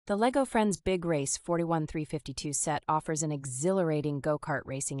The LEGO Friends Big Race 41352 set offers an exhilarating go-kart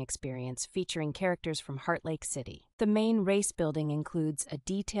racing experience featuring characters from Heartlake City. The main race building includes a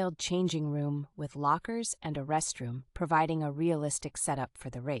detailed changing room with lockers and a restroom, providing a realistic setup for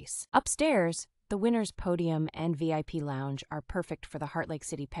the race. Upstairs, the winner's podium and VIP lounge are perfect for the Heartlake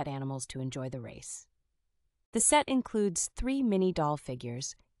City pet animals to enjoy the race. The set includes 3 mini doll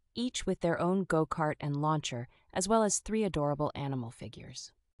figures, each with their own go-kart and launcher, as well as 3 adorable animal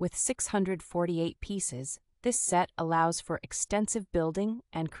figures. With 648 pieces, this set allows for extensive building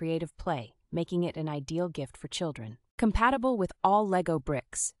and creative play, making it an ideal gift for children. Compatible with all LEGO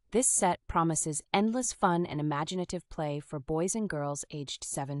bricks, this set promises endless fun and imaginative play for boys and girls aged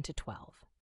 7 to 12.